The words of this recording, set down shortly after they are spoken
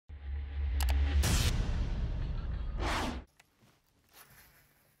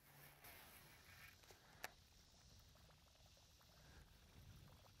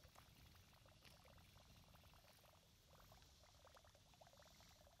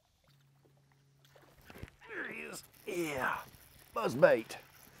Yeah, buzzbait.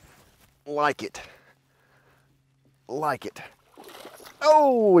 Like it. Like it.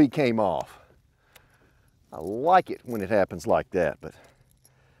 Oh, he came off. I like it when it happens like that, but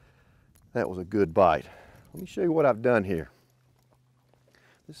that was a good bite. Let me show you what I've done here.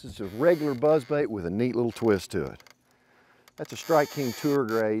 This is a regular buzzbait with a neat little twist to it. That's a Strike King Tour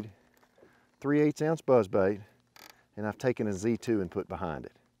grade 3/8 ounce buzzbait, and I've taken a Z2 and put behind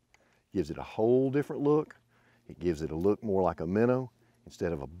it. Gives it a whole different look. It gives it a look more like a minnow.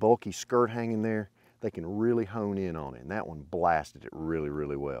 Instead of a bulky skirt hanging there, they can really hone in on it, and that one blasted it really,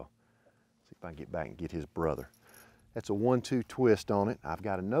 really well. See if I can get back and get his brother. That's a 1-2 twist on it. I've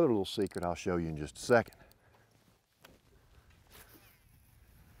got another little secret I'll show you in just a second.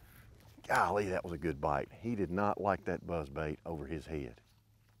 Golly, that was a good bite. He did not like that buzzbait over his head.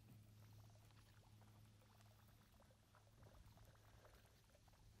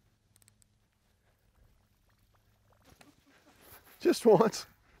 Just once.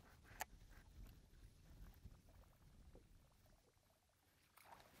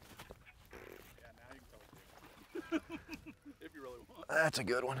 Yeah, now you can tell if you really want. That's a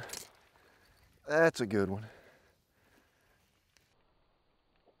good one. That's a good one.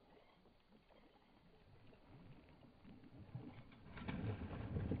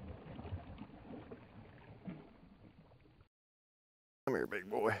 Come here, big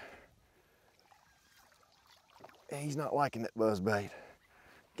boy. He's not liking that buzzbait.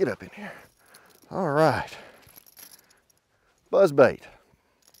 Get up in here. All right. Buzzbait.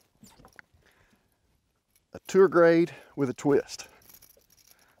 A tour grade with a twist.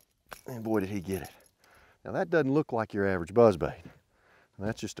 And boy, did he get it. Now that doesn't look like your average buzzbait.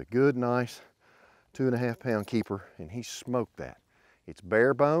 That's just a good, nice 2.5 pound keeper, and he smoked that. It's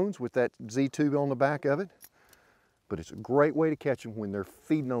bare bones with that Z-tube on the back of it, but it's a great way to catch them when they're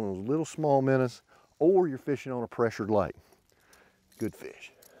feeding on those little small minnows or you're fishing on a pressured lake. Good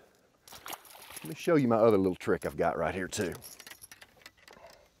fish. Let me show you my other little trick I've got right here too.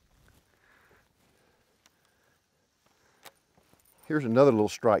 Here's another little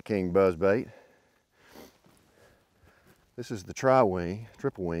Strike King buzzbait. This is the tri-wing,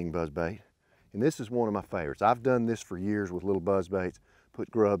 triple wing buzzbait, and this is one of my favorites. I've done this for years with little buzzbaits,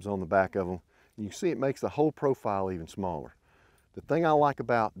 put grubs on the back of them. And you can see it makes the whole profile even smaller. The thing I like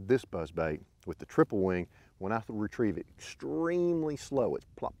about this buzzbait with the triple wing, when I retrieve it extremely slow, it's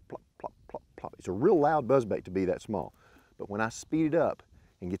plop, plop, plop, plop, plop. It's a real loud buzzbait to be that small. But when I speed it up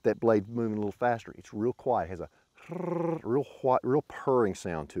and get that blade moving a little faster, it's real quiet. It has a real purring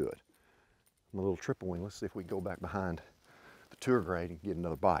sound to it. And the little triple wing, let's see if we can go back behind the tour grade and get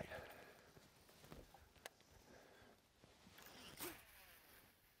another bite.